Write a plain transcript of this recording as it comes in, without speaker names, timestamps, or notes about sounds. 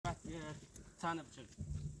tane bıçak.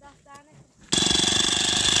 10 tane.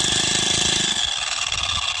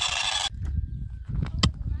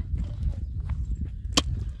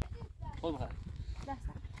 خود بخواه. 10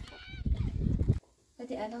 تane.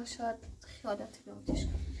 ولی الان شاید خیالات بیامتش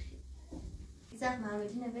کنم. ایزد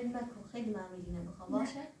معمولینه ول نکن، خیلی معمولینه بخوام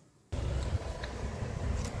باشه؟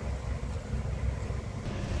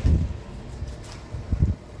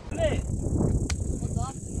 نه.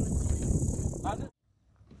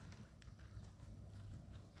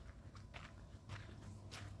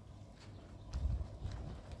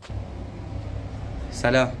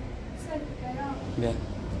 سلام. سلام. بیا.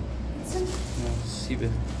 سیبه.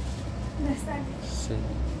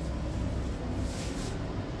 سلام.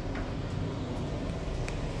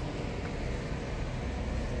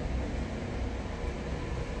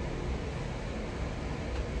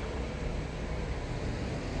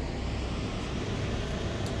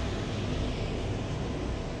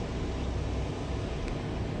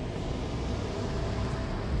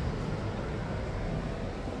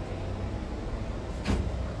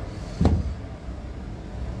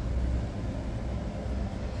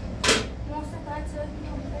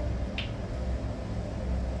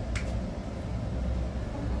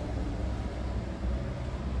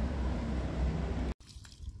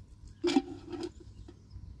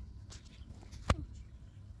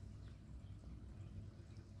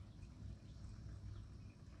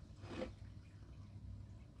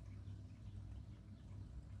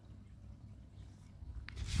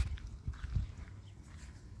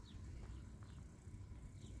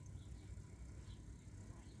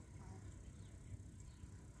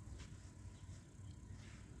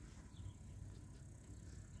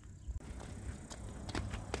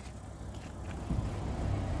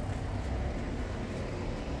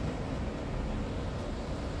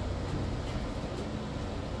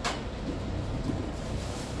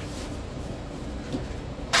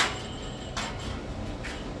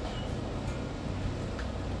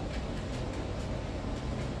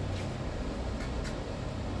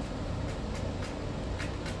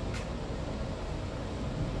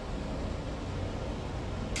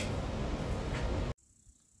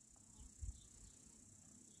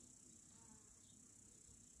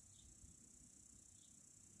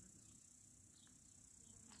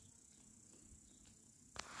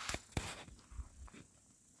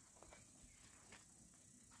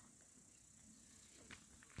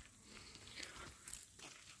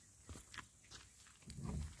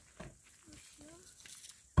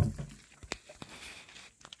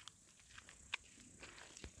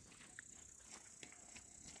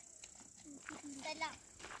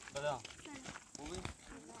 سلام. خوبی؟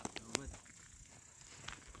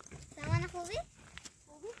 سمانه خوبی؟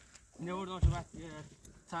 نه بردم شو بعد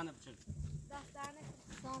تانه بچه. 10 tane.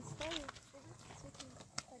 Sansları.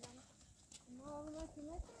 ما والله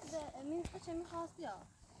كمان مين حكى مين خاص يا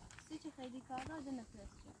سيتي خيدي كذا جنة تسجل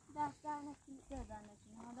 10 tane. 10 tane.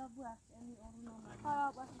 هذا أبو أختي أمي أورنا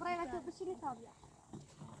خلاص برينا تبشري تابع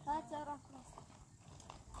هات راح خلاص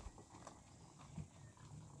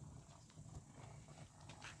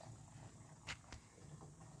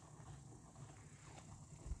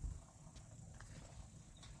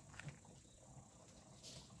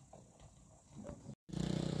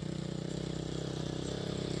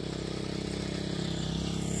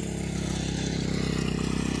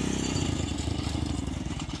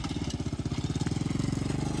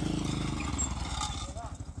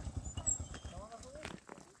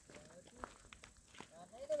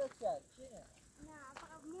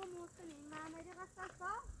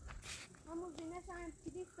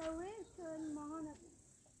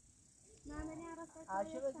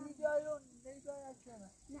عشرة دي جايون ليه جاي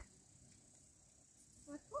عشرة؟ لا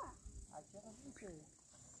مدفوع عشرة دي شيء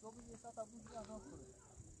شو بدي ساعة بدي أخذ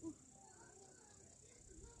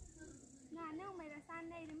لا نوم إذا سان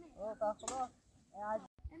ليلة مي خلاص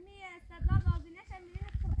أمي سجاد عاوزيناش أمي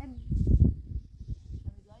نكتب أمي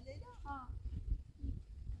جاي ليلى؟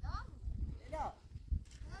 نعم ليلى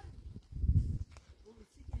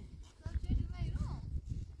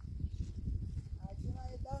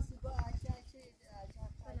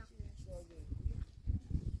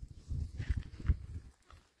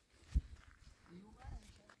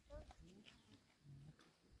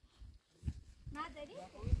ما داری؟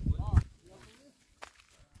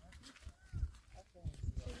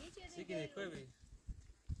 سیگی کوی بی؟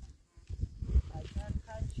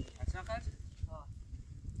 عشان خرج؟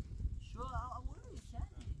 شو أولي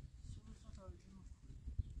ثاني شو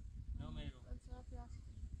نو میرو.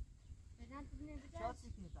 بدن تبني شو بدن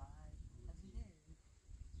سكني بعد هزينة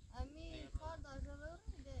أمي كار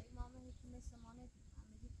داشته ده إمامه هیچ مثل مانه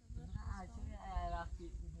عشان عراقي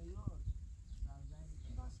في نيويورك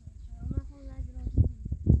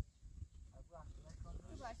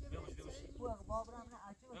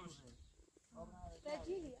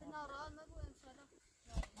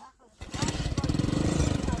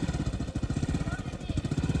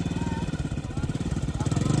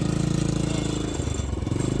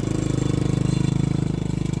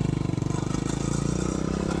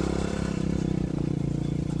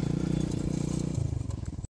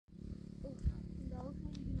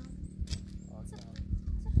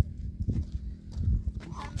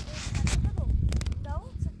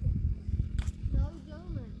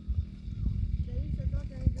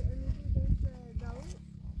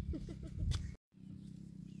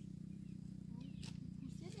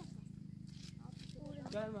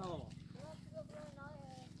كلمة هو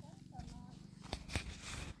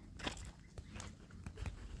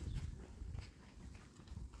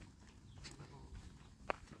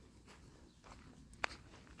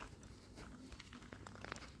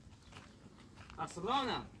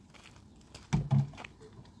أصلانا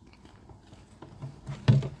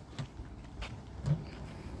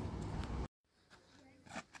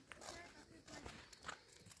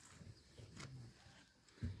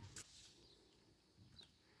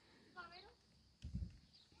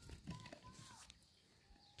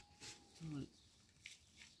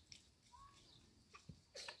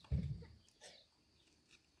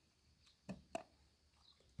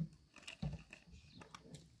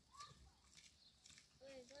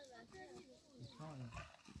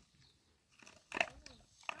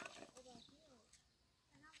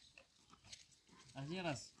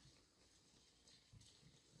أزيرس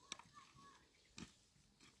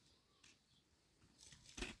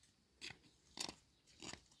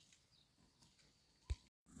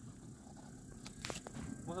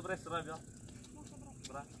مو بريس رابع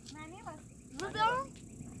برا معنی بس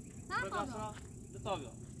ربع برا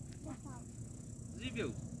لطابع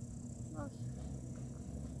زيبيو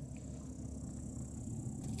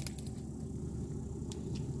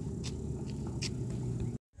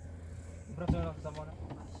برا زمانه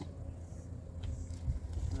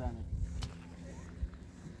زاني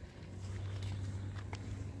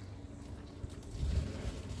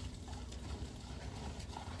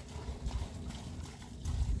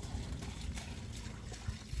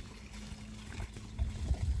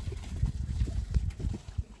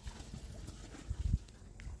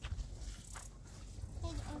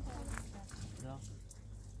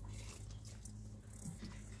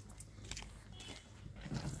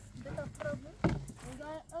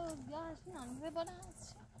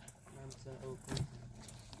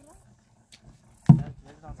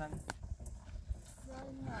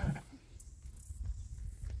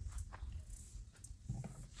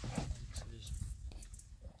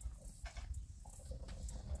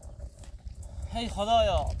هی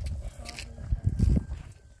خدایا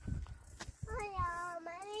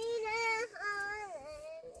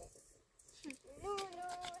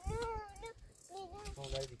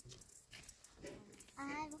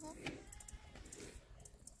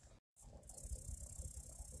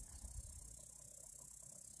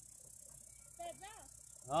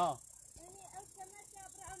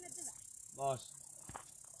باش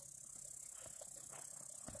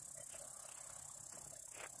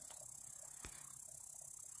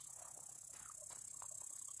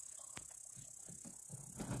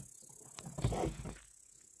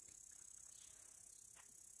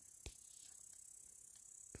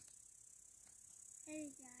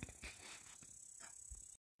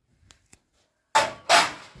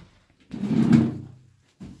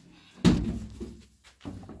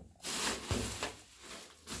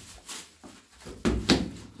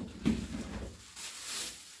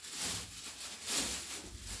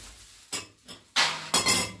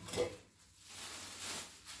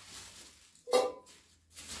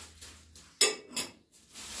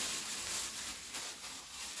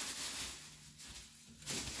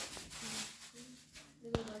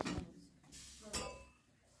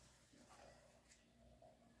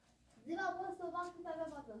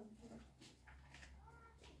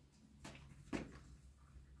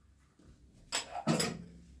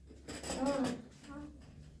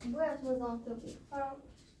باید وزان تو بید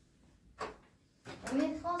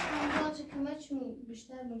امیر خواست همونجا چه کمه چون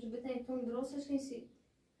بیشتر مجھے بتایی تون درستش نیستی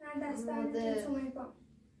نه دستان که تو میپام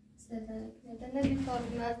سته نبید کار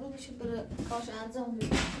مجبور بشه بر کارش انجام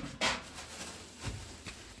بید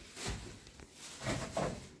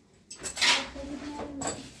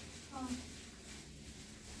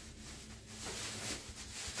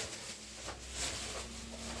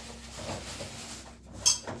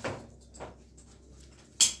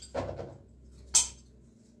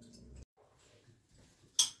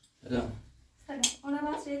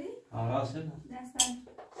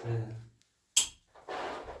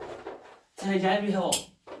جاي بيه هو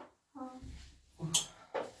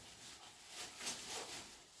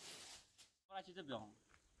ولا شيء تبيهم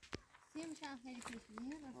سیم شان خیلی کشیدی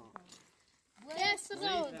نه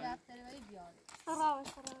سراوی دفتری ولی بیاد سراوی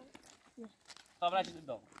طب ولا شيء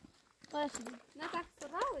تبيهم قاشدی نه تک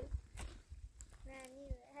سراوی نه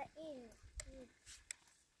نیوه این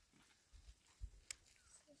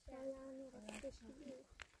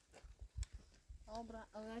Obra,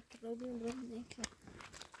 agora que eu vim aqui.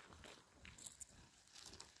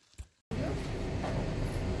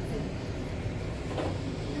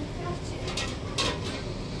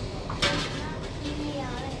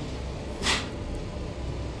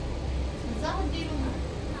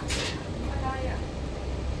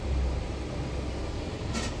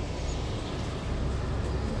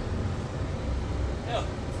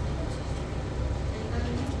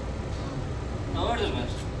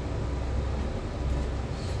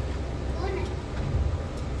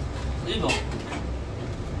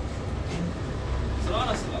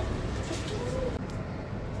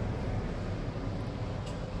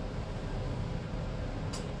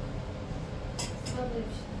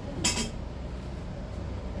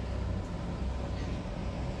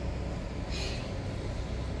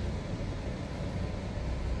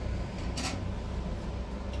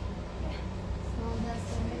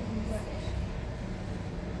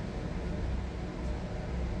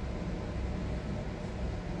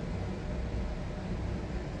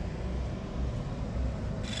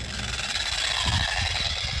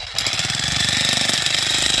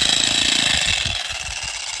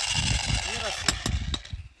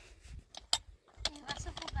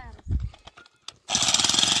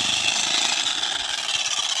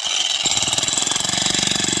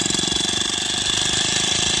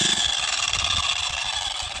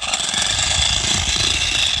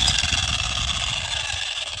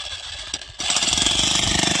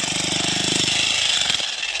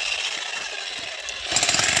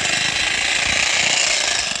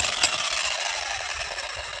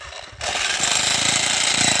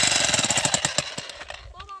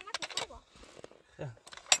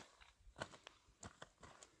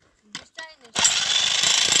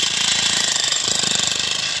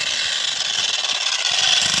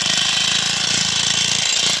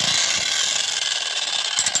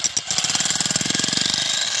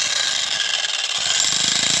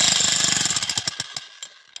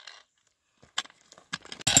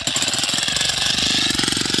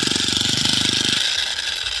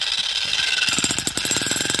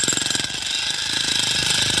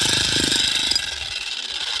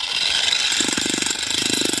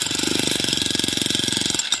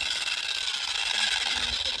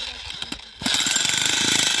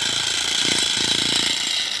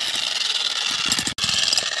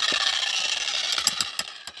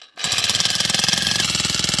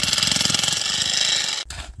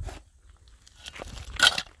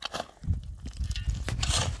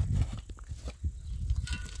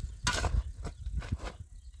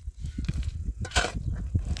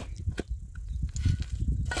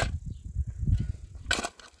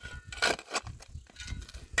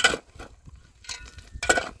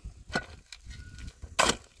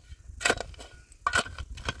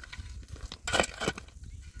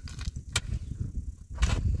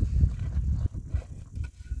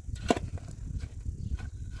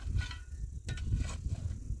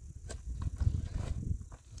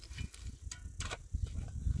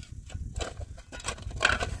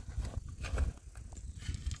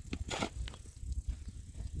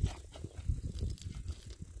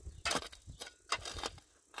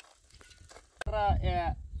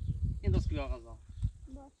 این دست بیا غذا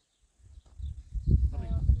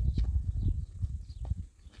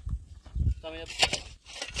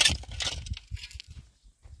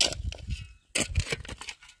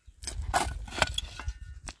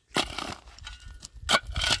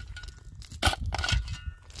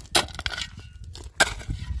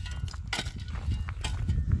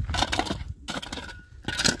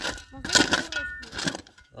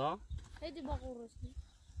تمام هيدي بغور اسمي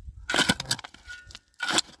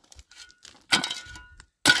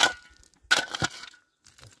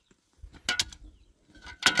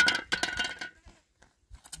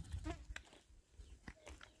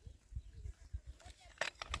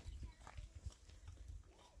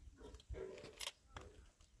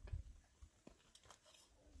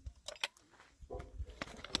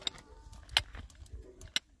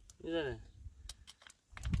إذا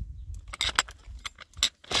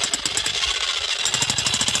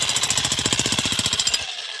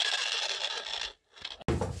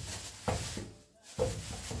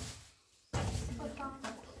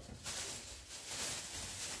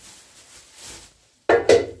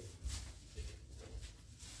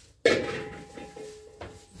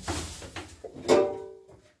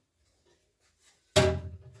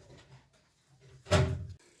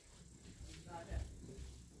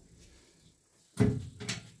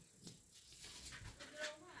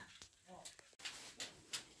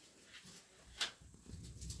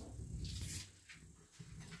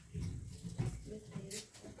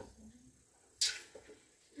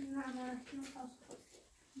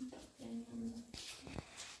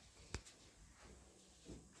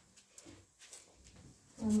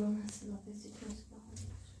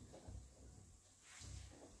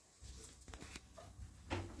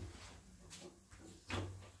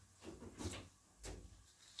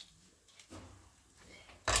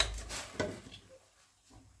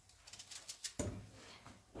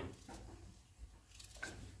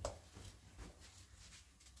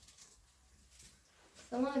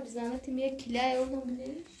Tamam biz zahmetim bir kilaya oradan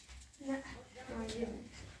bilelim. لا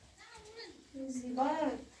زیبا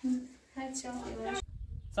هر چی آقای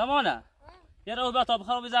سمانه یه رو بیا تا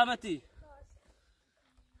بخرم بزحمتی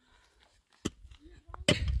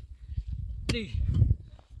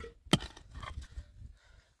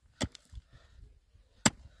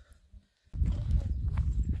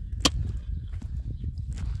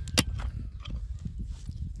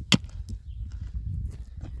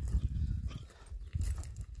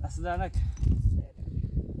دست در نکن.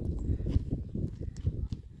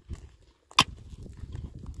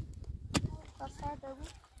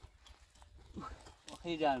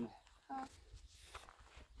 خیلی گرمه.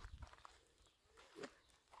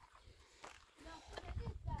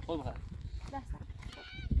 خود بخواه.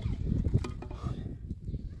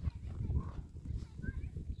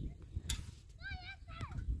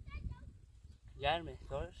 گرمه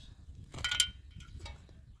کارش.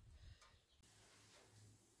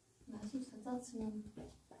 محسوس صدات سنم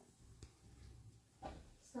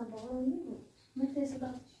سنبالا نمیدون مثل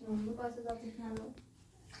صداتشون رو با صداتشون رو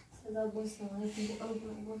صدا با سمانه که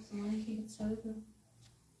با سمانه که چای رو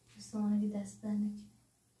سمانه که دست دنک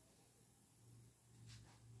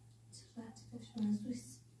چقدر تشون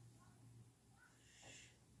زویس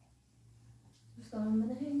دوستان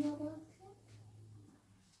من هی نبود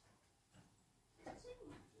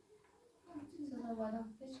صدا بالا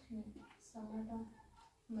فکر کنید سمانه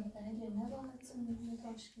متحد نباید سمانه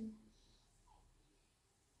داشت کنید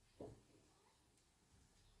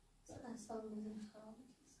اصلا بزن خراب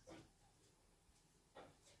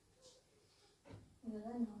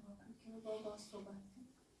اینقدر ناباید که با باز صحبت کنم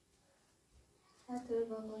حتی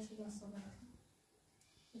با باز صحبت کنم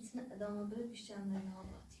میتونه ادامه بره بیشتر من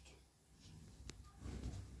نابایدی که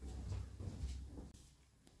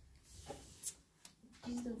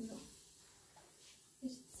چیز دو بزن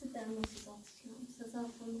هیچ سه در موسیقات کنم سزا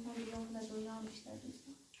خود میخوام بیام و دنیا بیشتر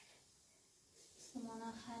دوستم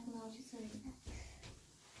سمانه خرق ناجی سنیم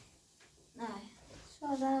نه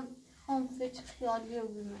شاید هم فکر خیالی رو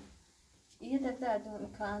بیمه یه دفعه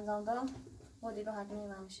کار انجام دارم با دیگه حد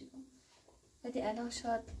نمیم شدم ولی الان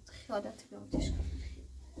شاید خیالات بیامتش کنم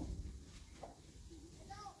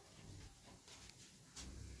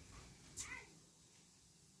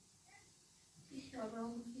خیال رو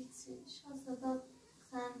مفید شاید صدا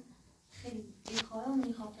مثلا خیلی بیخواهم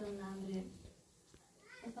میخواهم نمره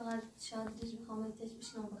فقط شاید دلش بخوام تش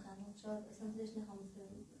بشنم بخندم شاید اصلا دلش نخوام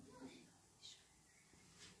بخندم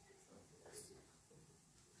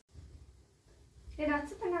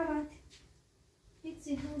Grazie per la volta.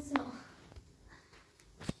 Pizzi, non so.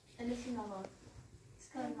 Adesso una volta.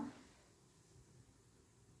 Scarma.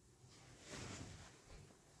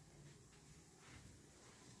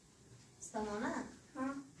 سمانه؟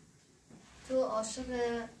 ها؟ تو عاشق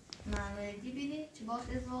معمردی بیدی؟ چه باش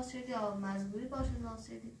ازدواج شدی یا مجبوری باش ازدواج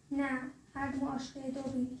شدی؟ نه هر دو عاشق دو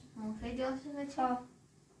بیدی خیلی عاشقه چی؟ ها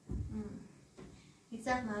هیچ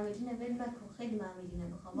وقت معمردی نبید بکن خیلی معمردی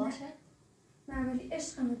نبخوا باشه؟ معمولی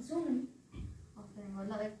عشق متزونم آفرین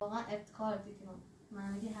والا واقعا افتخار دیدم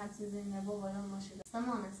معمولی هر چیزی نبا والا ماشه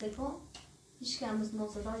سمانه سکو هیچ که امروز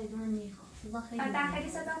موسیقا یه دونه میخوام صدا خیلی میخوام خیلی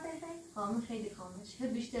صدا تهی؟ خامون خیلی خامش هر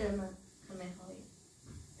بیشتر من میخوایی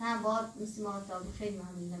تا باید مثل ما تابو خیلی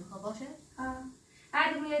معمولی نمیخوا باشه؟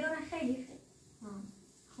 هر دو یه دونه خیلی خیلی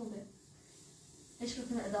خوبه عشق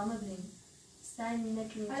کنه ادامه بریم سعی مینه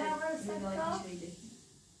که میشه نگاهی شویده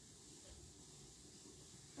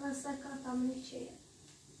راستا تامونی چیه؟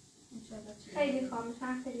 خیلی خاموش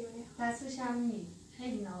من خیلی میخوام دستش هم نید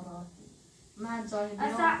خیلی ناراحتی من جای بیرون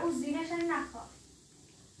اصلا او زینش هم نخواه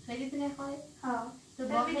خیلی تو نخواهی؟ ها تو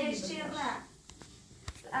با خیلی ببینش چی بگوش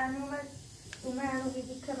اومه انو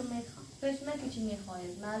بیدی کر میخوام بهش من که چی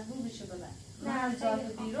میخواهید مجبور بشو ببر من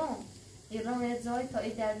جای بیرون ایران یه جای تا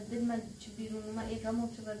ای درد دل من چی بیرون من ایران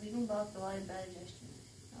مبتو بر بیرون باید دوباره برجشتیم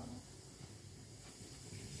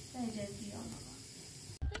برجشت بیرون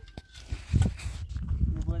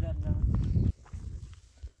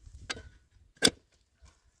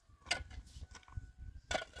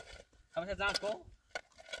همه زن کن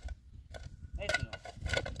نیستونو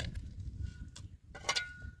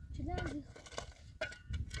چه دردی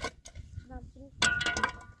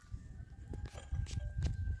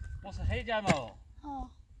موسیقی خیلی گرمه ها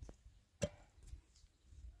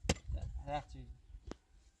رفت چی؟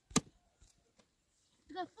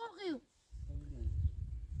 بگه فوقیو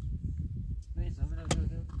نیستونو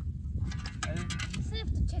بده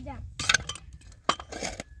سفت چه دم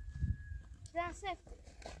سفت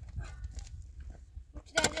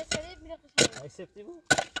چه دم سفت میره قشنگ ای سفتی بود؟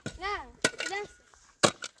 نه چه دم سفت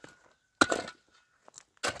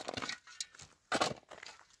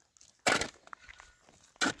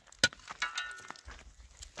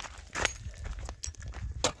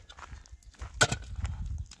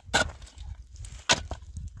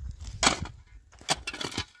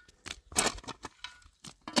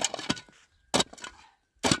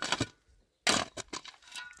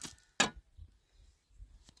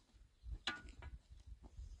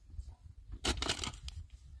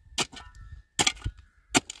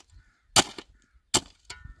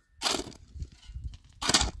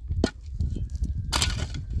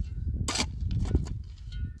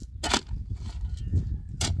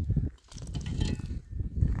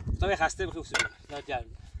طبعا خسته بخوب سبیل لا جرم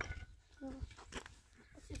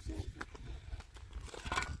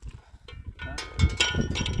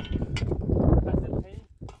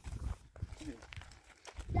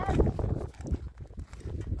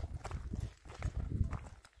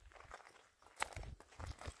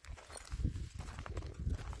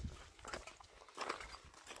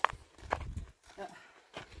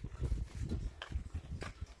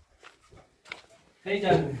Hey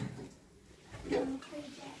canım.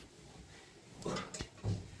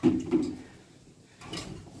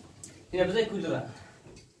 Yine bize kuyruğa.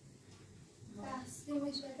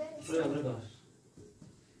 Şuraya bırak var.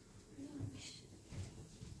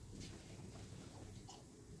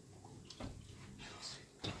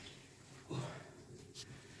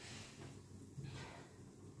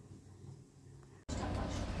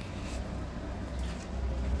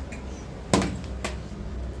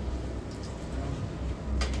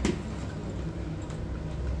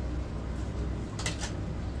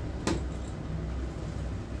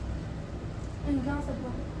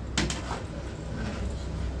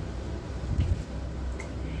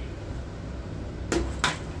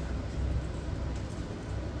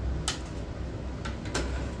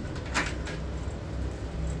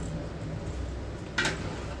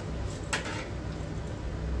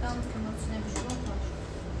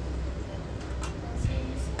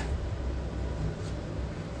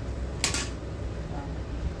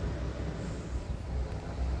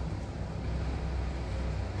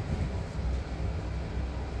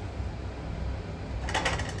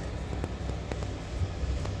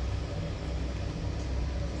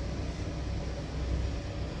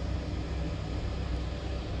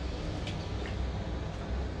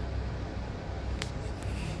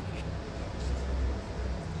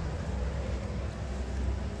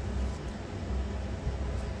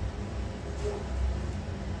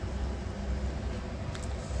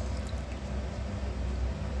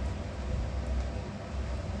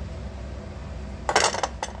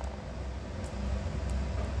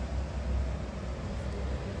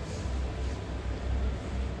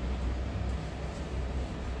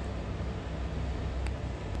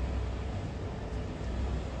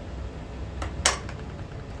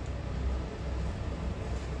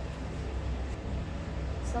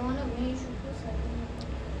 Samaneh ne iş yapıyorsa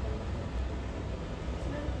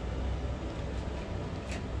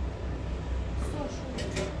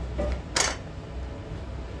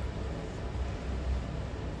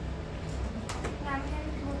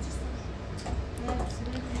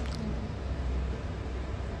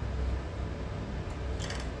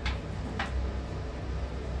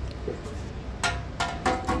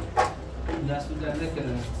Las sudah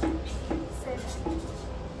kena.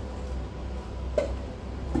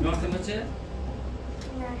 Norte maçı?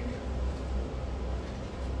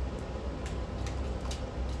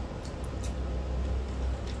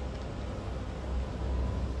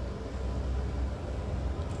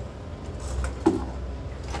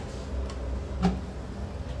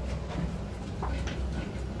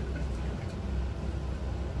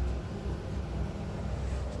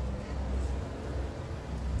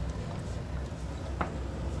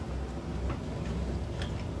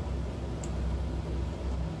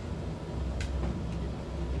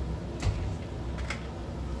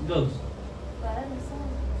 Dos. para mısın?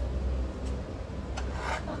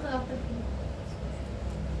 Bakalım.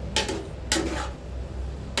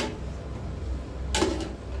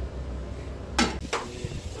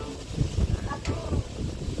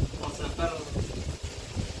 Masafar.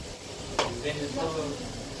 Veneto.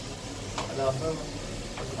 Alafar.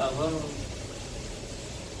 Avar.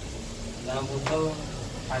 Lambuto.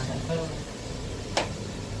 Asafar.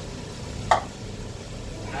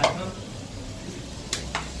 Asafar.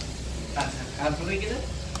 Apa lagi kita?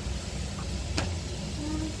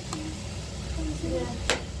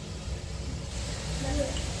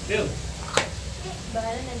 Yo.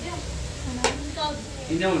 Baharan aja.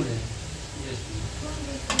 Ini mana? Yes.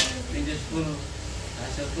 Ini pun,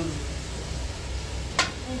 asal pun.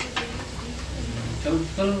 Caut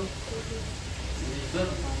pun,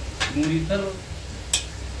 ini pun,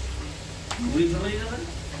 muri pun, lagi kan?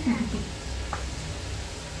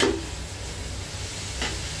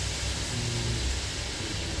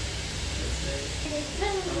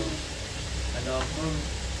 Ada apa?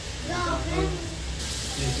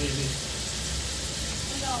 Ini.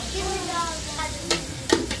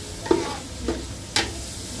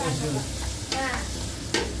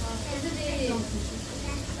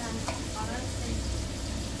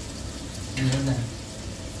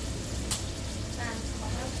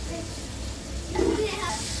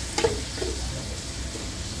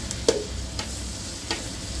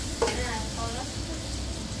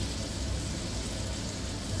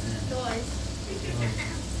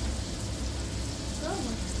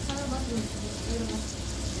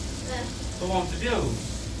 Babam tutuyor.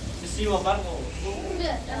 Bir sima var mı?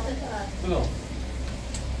 Yok.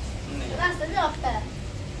 Rasta bir hafta.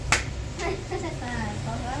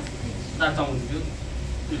 Daha tam tutuyor.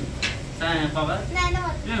 Sen baba? Ne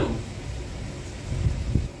var? Yok.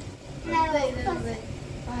 Ne var?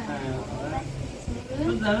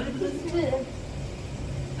 Bunlar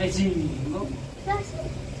ne? Sim, yok.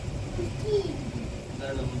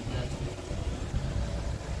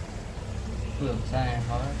 Yok, sen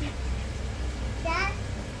baba.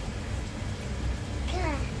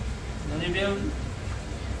 Ne yapıyorsun?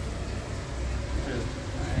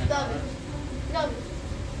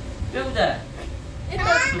 Yok da.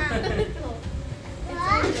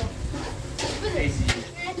 Easy.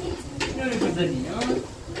 Não lhe pesadinha,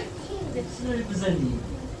 não lhe pesadinha.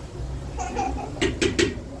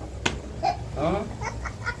 Hã?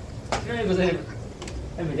 Não lhe pesadinha.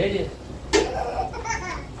 É melhor?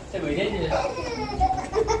 É melhor?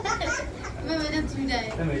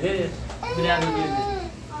 É melhor? Obrigado, meu.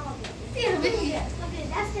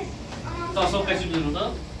 Tá só para subir, não tá?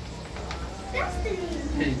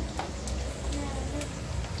 Sim.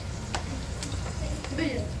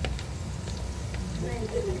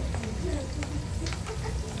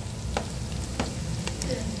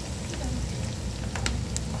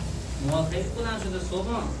 Morrer por causa da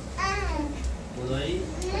sopa? Por aí?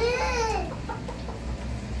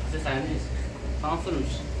 Você sabe disso? Fala um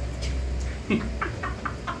fruto.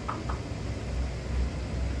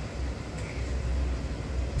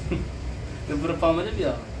 Eu vou para uma de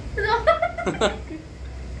bió.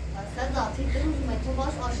 Sen zaten kırmızı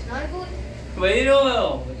metrobaş aşinay bu.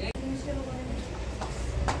 Buyurun.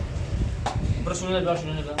 Proszę mnie, proszę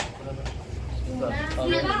mnie.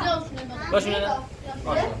 Proszę mnie.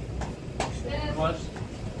 Masz?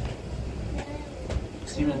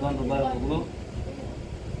 Simo van do bar Google.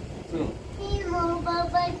 Imo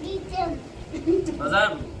baba gideceğim.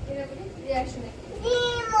 Pazar mı?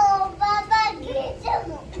 Imo baba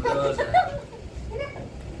gideceğim.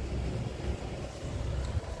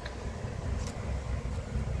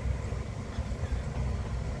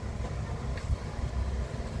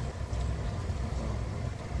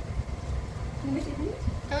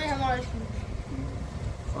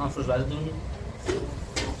 Uma feijoada do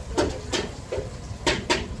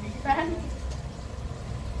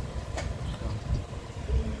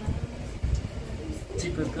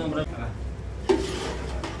tipo de câmera.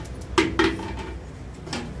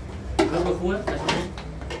 Câmera rua, estás bem?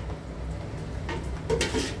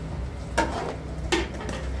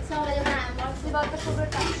 Só olha lá, mostra se volta a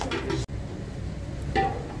convertar.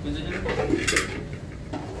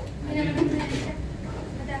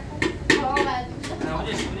 Não,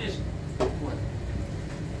 olha isso, olha isso.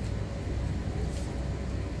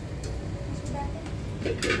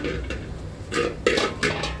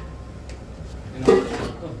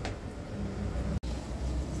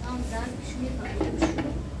 Samdan şunu yapalım.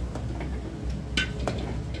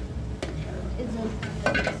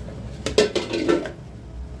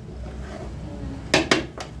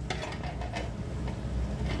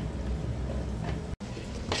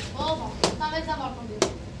 Baba, tam ne zaman oluyor?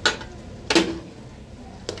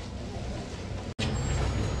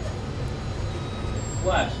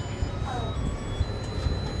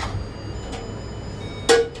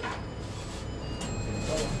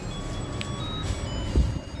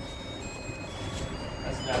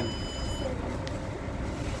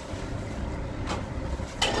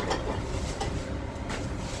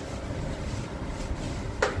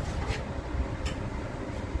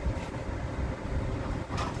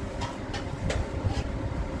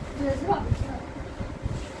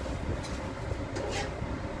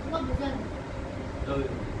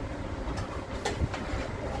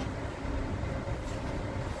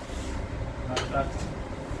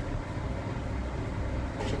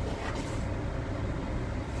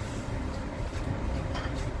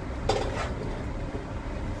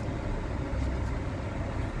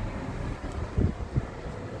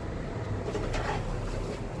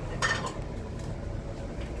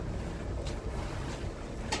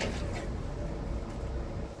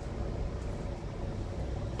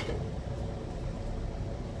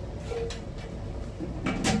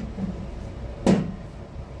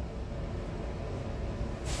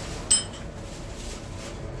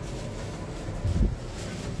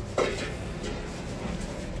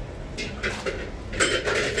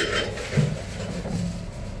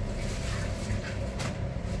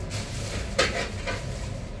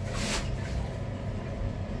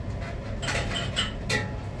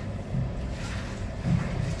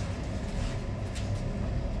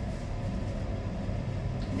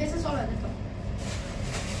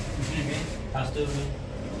 هسته بودی؟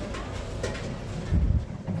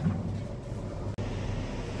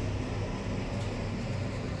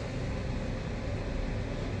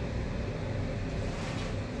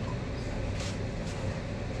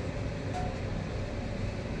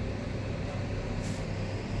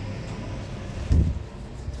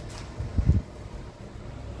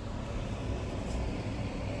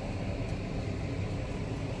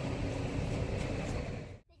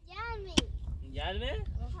 جرمه؟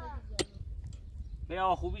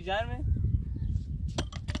 بیا خوبی جرمه؟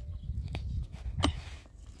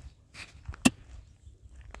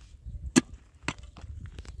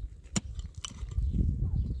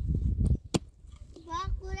 با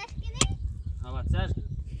قولش کنی؟ همه سرش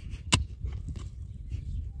کنی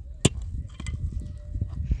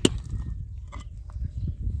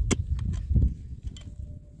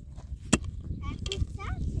هرکی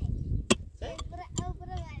سرسه او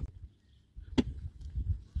برو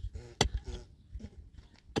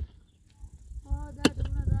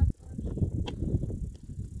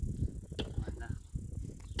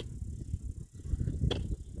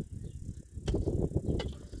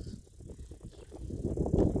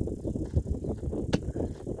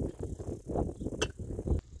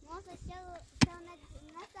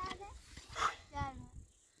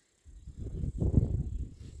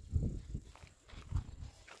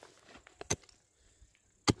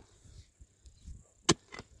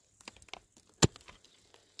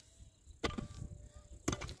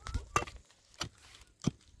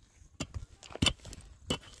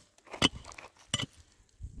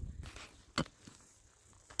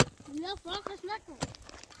لا فراقش نکن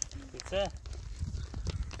چه؟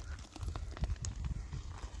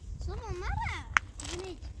 شما مرة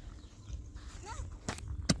بنيج لا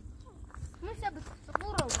مش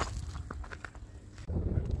بتصبروا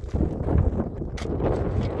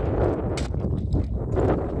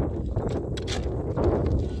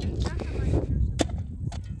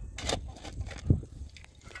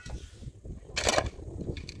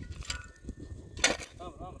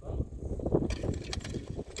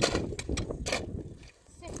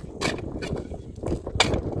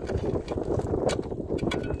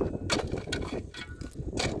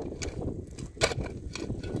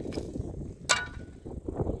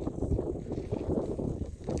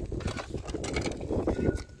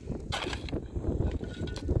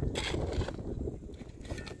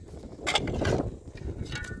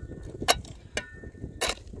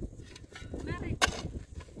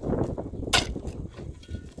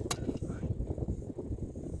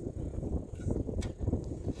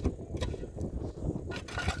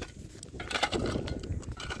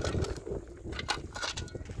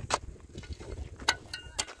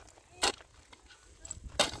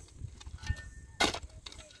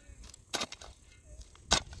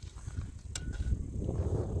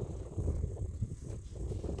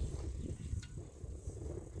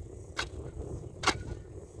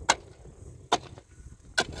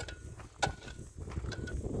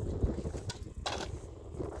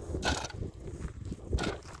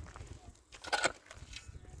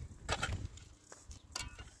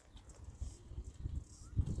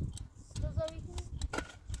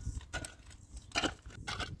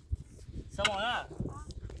سمانه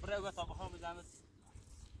برای اوگه تا بخوام بزنمت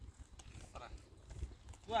برای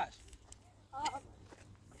باش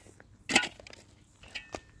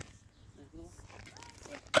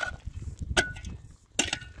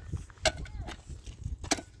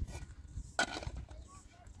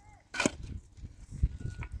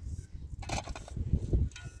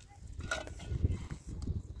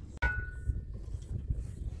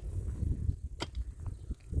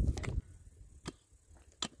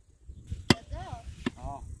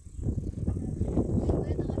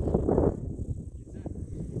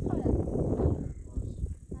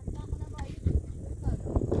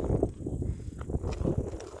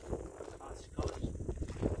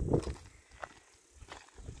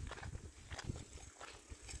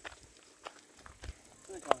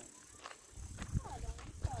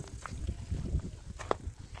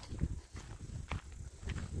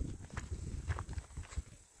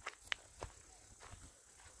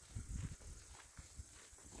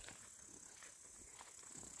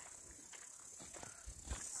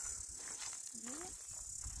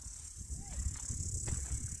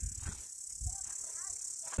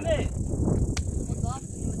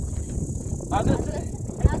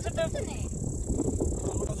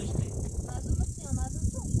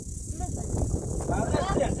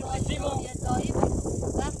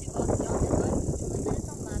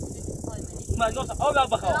نه آب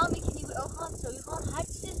بخواه میکنی به اوخان سوی خان هر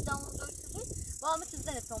چیز دامون دوی سوی با همه چیز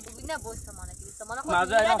زنتون بگوی نه بوی سمانه که سمانه خود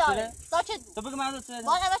مزه نداره باشه تو بگو من دوست دارم.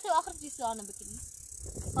 ما البته آخر جیسانه بکنیم.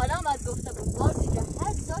 حالا بعد گفته بود باز دیگه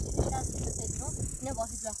هر جا که نشستی بسیار نه باید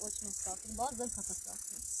زخم خودش نستاخیم باز دل خطا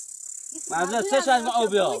ساختیم. معذرت سه شاید ما آب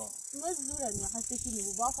بیا. مزدوره نه هستی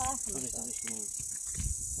نیو با فرق کنیم.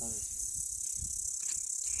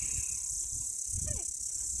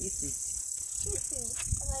 ایسی.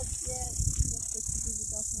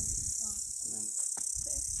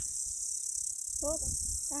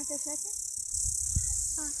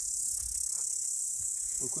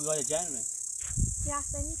 و کوی جنبه.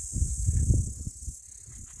 یافتنی.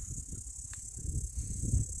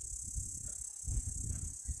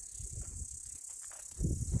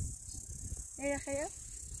 ايه خير؟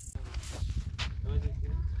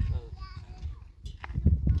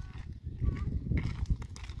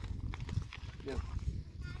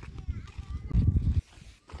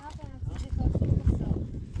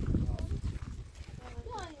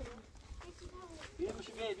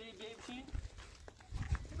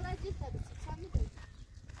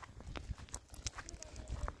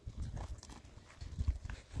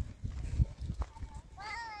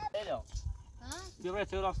 Leila. بیا برای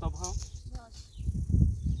تو راست بخوام.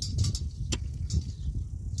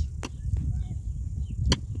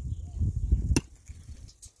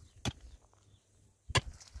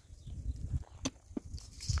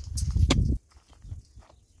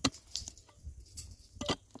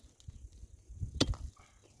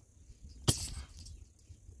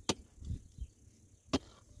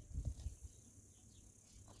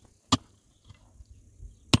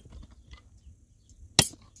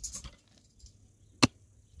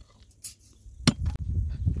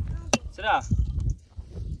 سرا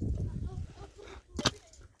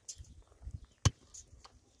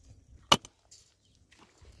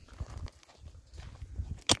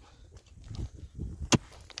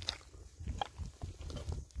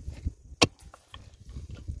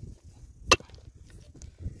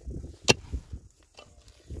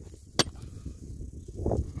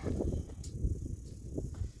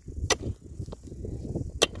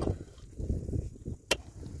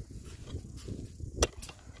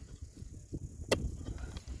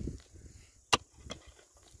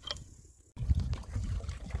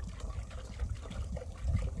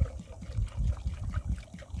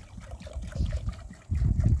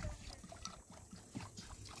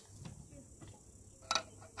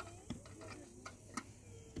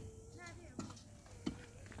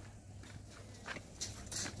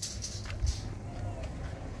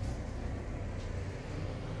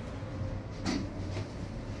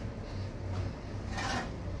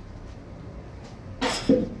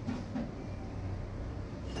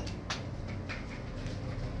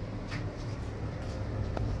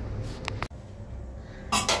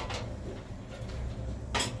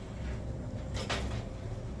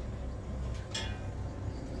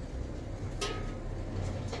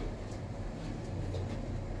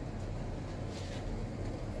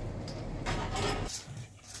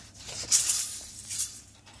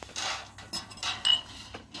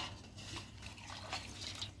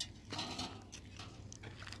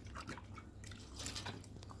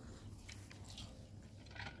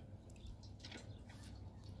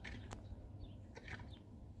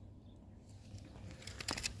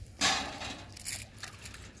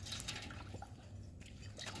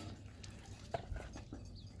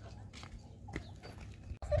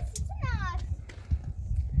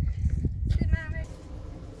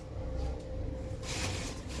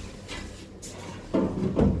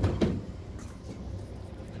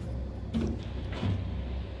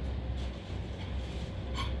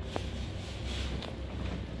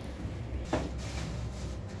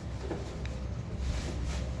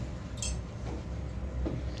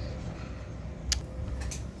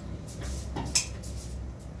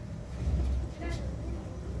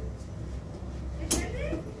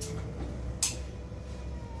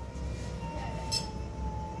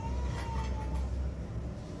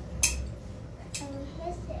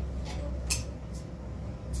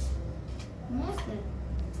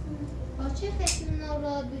چه فکر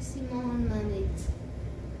ناراحت بسی ماهان منی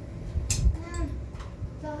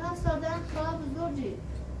تا 7 سال دارم خواه بزرگی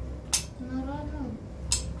ناراحت نبود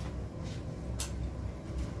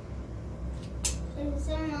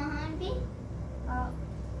انسان ماهان بی؟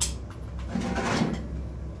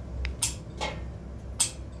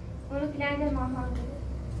 اونو کلنگ ماهان بی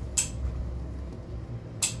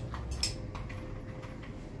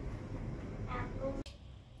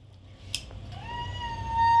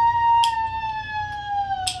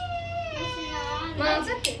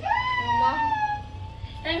منطقي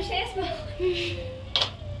انا مش اسمه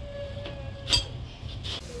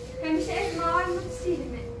انا مش اسمه عمر متصير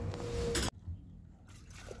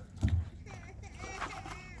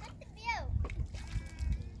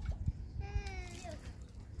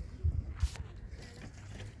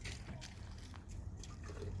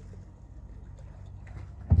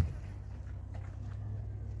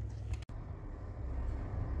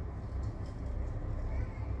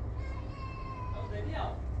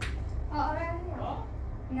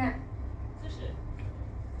نه چشه؟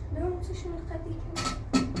 نه چشم قدیم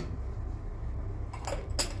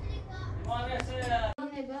ما رسه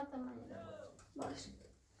نه بیاد من باش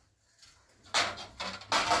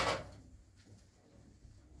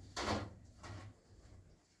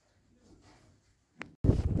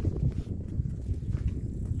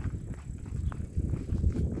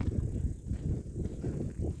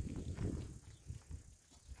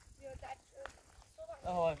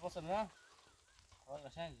هو وصلنا والله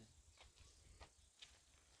شنجي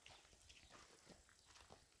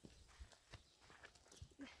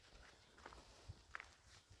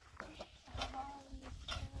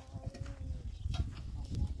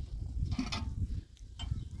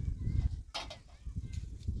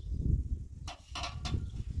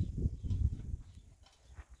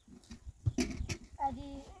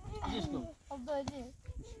ادي جسكو الضوجي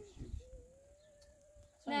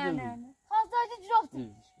نه نه نه خلاص ضوجي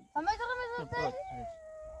جربتي فما جرب تبقى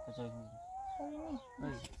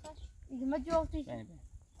إذا ما جربتي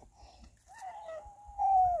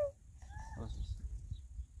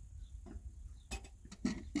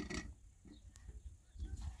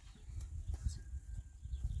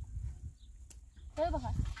طيب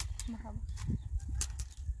خلاص مرحبا